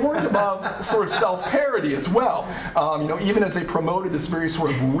 They weren't above sort of self-parody as well. You know, even as they promoted this very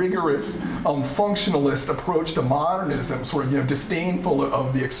sort of rigorous functionalist approach to modernism, sort of, you know, disdainful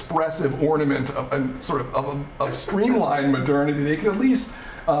of the expressive ornament and sort of streamlined modernity, they could at least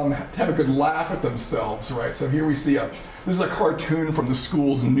have a good laugh at themselves, right? So here we see this is a cartoon from the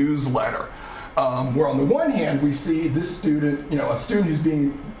school's newsletter, where on the one hand we see this student, you know, a student who's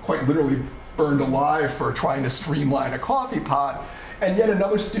being quite literally burned alive for trying to streamline a coffee pot, and yet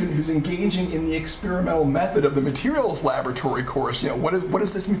another student who's engaging in the experimental method of the materials laboratory course. You know, what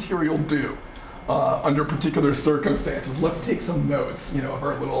does this material do under particular circumstances? Let's take some notes, you know, of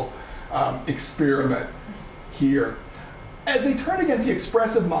our little experiment here. As they turn against the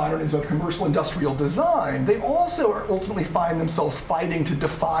expressive modernism of commercial industrial design, they also ultimately find themselves fighting to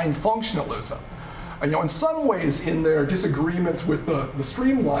define functionalism. You know, in some ways, in their disagreements with the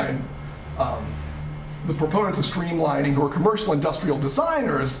streamline, the proponents of streamlining, who are commercial industrial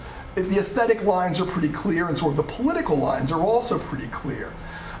designers, the aesthetic lines are pretty clear, and sort of the political lines are also pretty clear.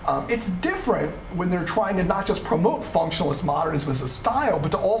 It's different when they're trying to not just promote functionalist modernism as a style,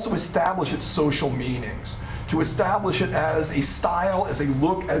 but to also establish its social meanings, to establish it as a style, as a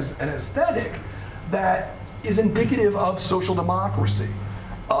look, as an aesthetic that is indicative of social democracy,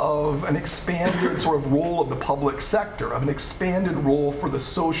 of an expanded sort of role of the public sector, of an expanded role for the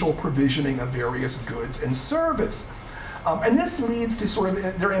social provisioning of various goods and service. And this leads to sort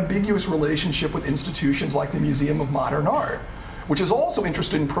of their ambiguous relationship with institutions like the Museum of Modern Art, which is also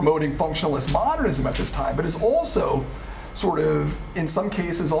interested in promoting functionalist modernism at this time, but is also sort of, in some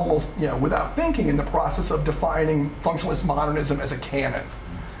cases, almost, you know, without thinking, in the process of defining functionalist modernism as a canon.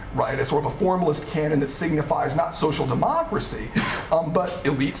 Right, as sort of a formalist canon that signifies not social democracy, but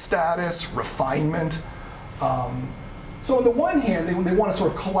elite status, refinement. So on the one hand, they want to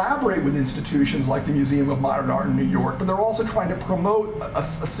sort of collaborate with institutions like the Museum of Modern Art in New York, but they're also trying to promote a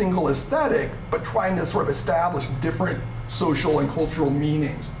single aesthetic, but trying to sort of establish different social and cultural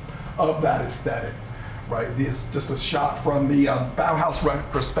meanings of that aesthetic. Right, this just a shot from the Bauhaus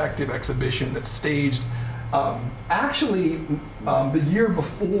retrospective exhibition that's staged actually, the year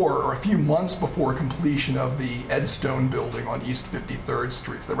before, or a few months before completion of the Ed Stone building on East 53rd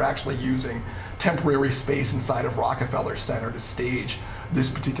Street. So they were actually using temporary space inside of Rockefeller Center to stage this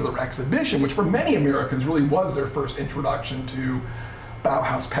particular exhibition, which for many Americans really was their first introduction to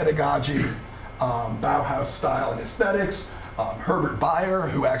Bauhaus pedagogy, Bauhaus style and aesthetics. Herbert Bayer,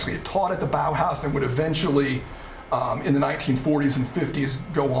 who actually had taught at the Bauhaus and would eventually in the 1940s and 50s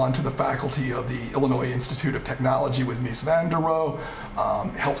go on to the faculty of the Illinois Institute of Technology with Mies van der Rohe,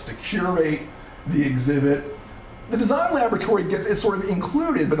 helps to curate the exhibit. The design laboratory is sort of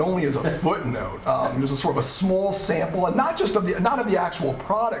included, but only as a footnote. There's a sort of a small sample, and not just of not of the actual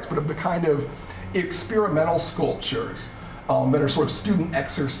products, but of the kind of experimental sculptures that are sort of student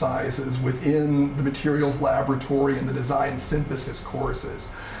exercises within the materials laboratory and the design synthesis courses.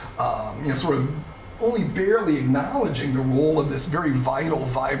 You know, sort of only barely acknowledging the role of this very vital,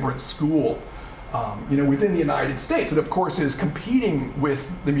 vibrant school within the United States. It, of course, is competing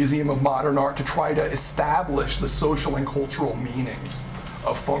with the Museum of Modern Art to try to establish the social and cultural meanings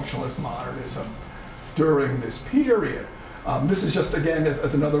of functionalist modernism during this period. This is just, again,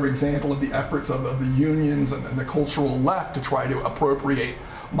 as another example of the efforts of the unions and the cultural left to try to appropriate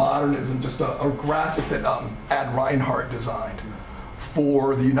modernism, just a graphic that Ad Reinhardt designed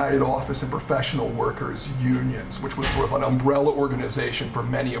for the United Office and Professional Workers Unions, which was sort of an umbrella organization for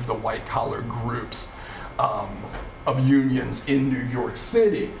many of the white-collar groups of unions in New York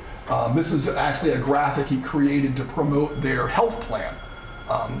City. This is actually a graphic he created to promote their health plan.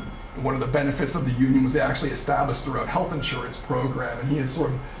 One of the benefits of the union was they actually established their own health insurance program, and he has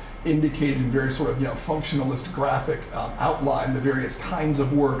sort of indicated in very sort of functionalist graphic outline the various kinds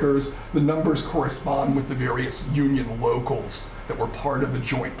of workers. The numbers correspond with the various union locals that were part of the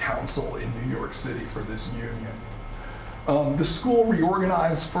joint council in New York City for this union. The school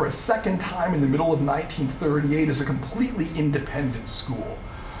reorganized for a second time in the middle of 1938 as a completely independent school.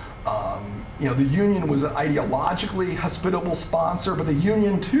 The union was an ideologically hospitable sponsor, but the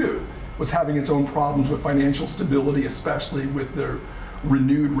union too was having its own problems with financial stability, especially with the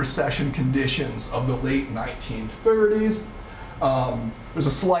renewed recession conditions of the late 1930s. There's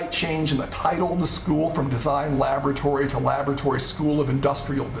a slight change in the title of the school from Design Laboratory to Laboratory School of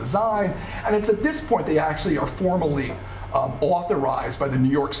Industrial Design, and it's at this point they actually are formally authorized by the New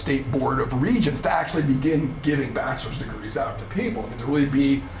York State Board of Regents to actually begin giving bachelor's degrees out to people, to really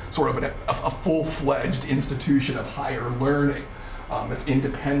be sort of a full-fledged institution of higher learning that's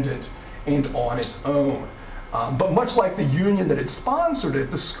independent and on its own. But much like the union that had sponsored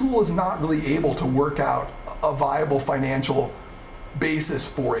it, the school is not really able to work out a viable financial basis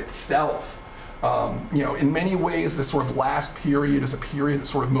for itself. In many ways, this sort of last period is a period that's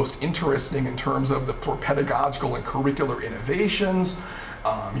sort of most interesting in terms of the pedagogical and curricular innovations.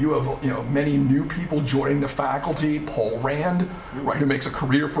 You have many new people joining the faculty. Paul Rand, right, who makes a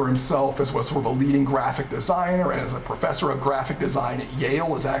career for himself as was sort of a leading graphic designer and as a professor of graphic design at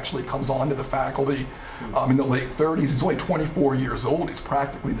Yale, actually comes onto the faculty in the late 30s. He's only 24 years old. He's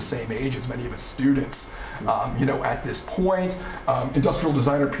practically the same age as many of his students. At this point, industrial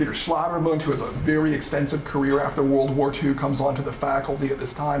designer Peter Schlottermund, who has a very extensive career after World War II, comes onto the faculty at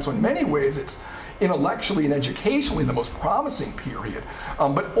this time. So in many ways, it's intellectually and educationally the most promising period.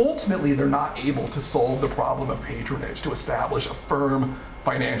 But ultimately, they're not able to solve the problem of patronage, to establish a firm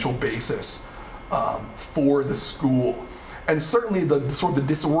financial basis for the school. And certainly the sort of the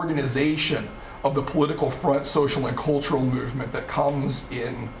disorganization of the political front, social and cultural movement that comes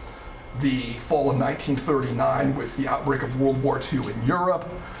in the fall of 1939 with the outbreak of World War II in Europe,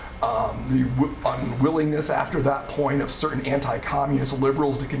 the unwillingness after that point of certain anti-communist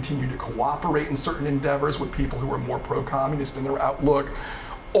liberals to continue to cooperate in certain endeavors with people who are more pro-communist in their outlook,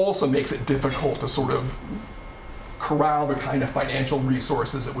 also makes it difficult to sort of corral the kind of financial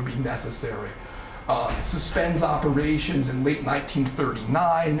resources that would be necessary. It suspends operations in late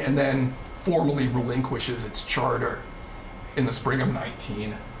 1939 and then formally relinquishes its charter in the spring of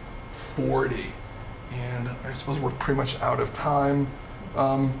 1940. And I suppose we're pretty much out of time.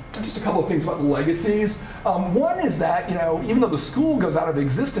 Just a couple of things about the legacies. One is that, even though the school goes out of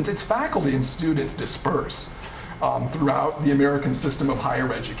existence, its faculty and students disperse throughout the American system of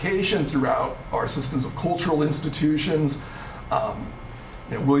higher education, throughout our systems of cultural institutions.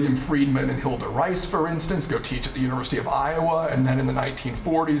 William Friedman and Hilda Rice, for instance, go teach at the University of Iowa, and then in the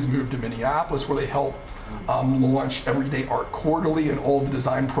 1940s move to Minneapolis, where they help launch Everyday Art Quarterly and all the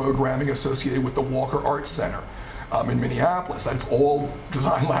design programming associated with the Walker Art Center in Minneapolis. That's all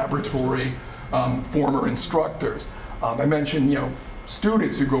design laboratory former instructors. I mentioned,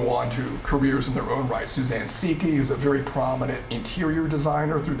 students who go on to careers in their own right. Suzanne Siki, who's a very prominent interior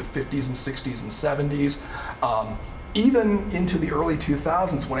designer through the 50s and 60s and 70s. Even into the early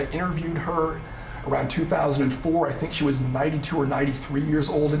 2000s, when I interviewed her around 2004, I think she was 92 or 93 years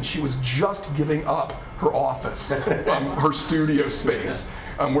old, and she was just giving up her office, her studio space,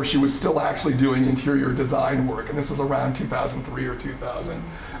 where she was still actually doing interior design work. And this was around 2003 or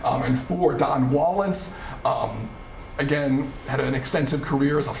 2004. Don Wallance, again, had an extensive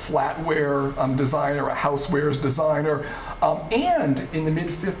career as a flatware designer, a housewares designer, and in the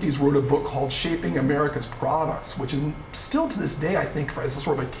mid-50s wrote a book called Shaping America's Products, which is still to this day, I think, as a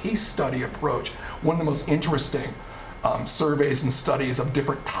sort of a case study approach, one of the most interesting surveys and studies of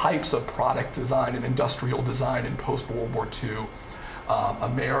different types of product design and industrial design in post-World War II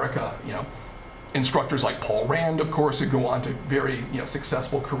America. Instructors like Paul Rand, of course, who go on to very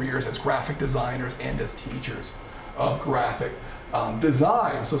successful careers as graphic designers and as teachers of graphic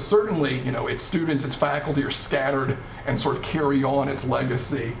design. So certainly, its students, its faculty are scattered and sort of carry on its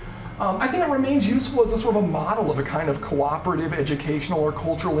legacy I think it remains useful as a sort of a model of a kind of cooperative educational or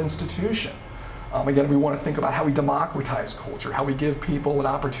cultural institution. Again, we want to think about how we democratize culture, how we give people an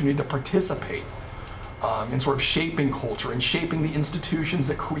opportunity to participate in sort of shaping culture and shaping the institutions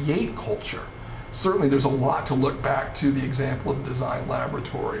that create culture. Certainly there's a lot to look back to the example of the design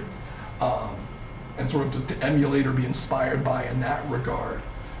laboratory and sort of to emulate or be inspired by in that regard.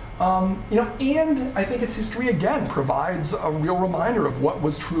 You know, and I think its history, again, provides a real reminder of what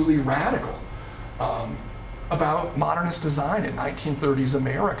was truly radical about modernist design in 1930s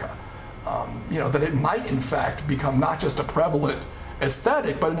America. You know, that it might, in fact, become not just a prevalent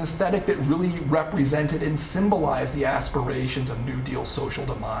aesthetic, but an aesthetic that really represented and symbolized the aspirations of New Deal social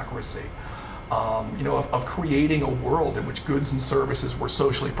democracy. You know, of creating a world in which goods and services were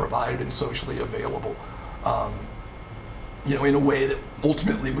socially provided and socially available. You know, in a way that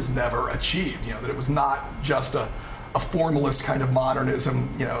ultimately was never achieved. You know, that it was not just a formalist kind of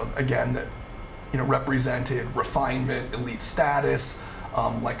modernism, you know, again, that, you know, represented refinement, elite status,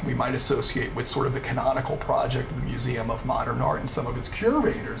 like we might associate with sort of the canonical project of the Museum of Modern Art and some of its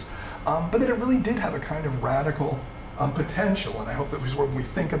curators, but that it really did have a kind of radical potential. And I hope that when we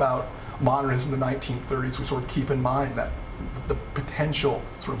think about modernism in the 1930s, we sort of keep in mind that the potential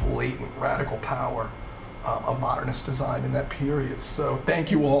sort of latent radical power of modernist design in that period. So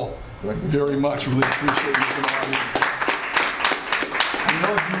thank you all very much. Really appreciate you as an audience. I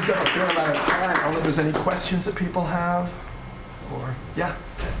know I've used up a fair amount of time. I don't know if there's any questions that people have. Or, yeah.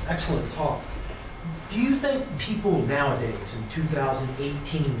 Excellent talk. Do you think people nowadays in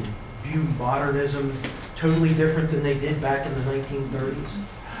 2018 view modernism totally different than they did back in the 1930s?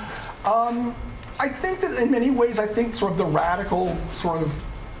 I think that in many ways, I think sort of the radical sort of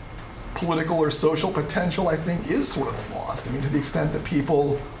political or social potential, I think, is sort of lost. I mean, to the extent that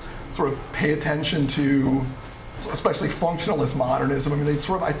people sort of pay attention to, especially functionalist modernism, I mean, they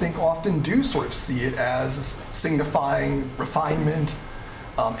sort of, I think, often do sort of see it as signifying refinement,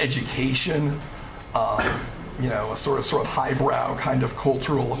 education, you know, a sort of highbrow kind of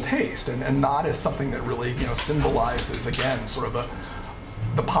cultural taste, and not as something that really, you know, symbolizes, again, sort of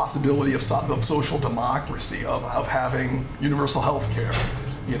the possibility of social democracy, of having universal health care,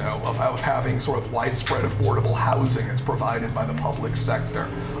 you know, of having sort of widespread affordable housing that's provided by the public sector,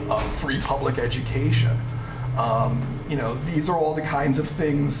 free public education. You know, these are all the kinds of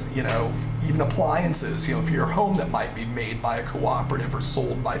things, you know, even appliances, you know, for your home that might be made by a cooperative or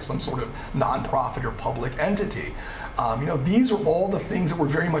sold by some sort of nonprofit or public entity. You know, these are all the things that were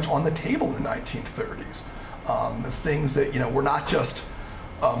very much on the table in the 1930s. As things that, you know, were not just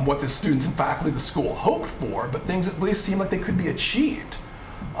what the students and faculty of the school hoped for, but things that really seemed like they could be achieved.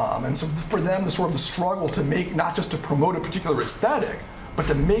 And so for them, the sort of the struggle to make, not just to promote a particular aesthetic, but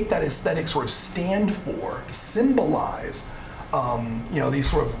to make that aesthetic sort of stand for, to symbolize, you know, these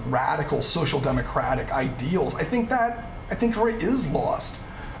sort of radical social democratic ideals, I think really is lost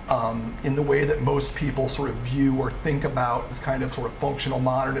in the way that most people sort of view or think about this kind of sort of functional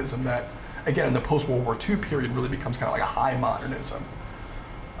modernism that, again, in the post-World War II period really becomes kind of like a high modernism.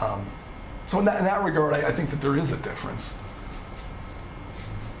 So in that regard, I think that there is a difference.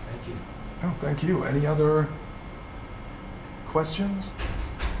 Thank you. Oh, thank you. Any other questions?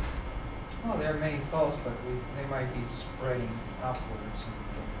 Well, there are many thoughts, but they might be spreading upwards.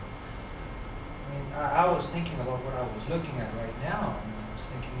 I mean, I was thinking about what I was looking at right now, and I was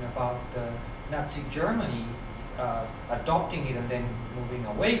thinking about Nazi Germany adopting it and then moving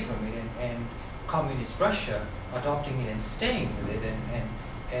away from it, and communist Russia adopting it and staying with it,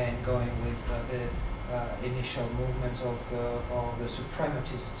 and going with the initial movements of the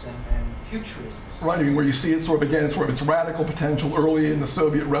suprematists and futurists. Right, I mean, where you see it sort of, again, sort of its radical potential early in the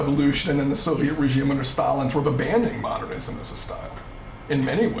Soviet Revolution, and then the Soviet regime under Stalin sort of abandoning modernism as a style, in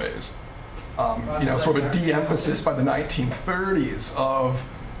many ways. You know, sort of a de-emphasis by the 1930s of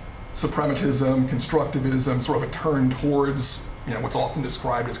suprematism, constructivism, sort of a turn towards, you know, what's often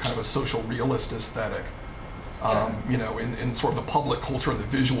described as kind of a social realist aesthetic. You know, in sort of the public culture and the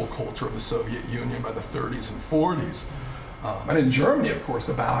visual culture of the Soviet Union by the 30s and 40s. And in Germany, of course,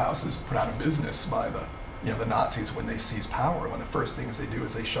 the Bauhaus is put out of business by the, you know, the Nazis when they seize power. One of the first things they do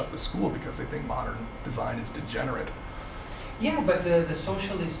is they shut the school because they think modern design is degenerate. Yeah, but the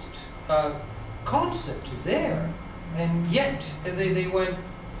socialist concept is there, and yet they went.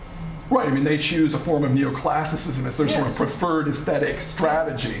 Right, I mean, they choose a form of neoclassicism as their sort of preferred aesthetic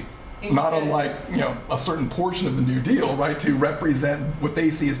strategy. Not unlike, you know, a certain portion of the New Deal, right, to represent what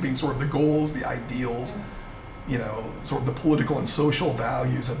they see as being sort of the goals, the ideals, you know, sort of the political and social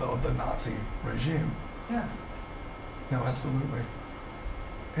values of the Nazi regime. Yeah. No, absolutely.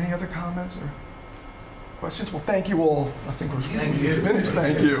 Any other comments or? Questions? Well, thank you all. I think we're Thank you. finished.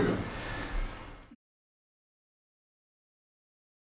 Thank you.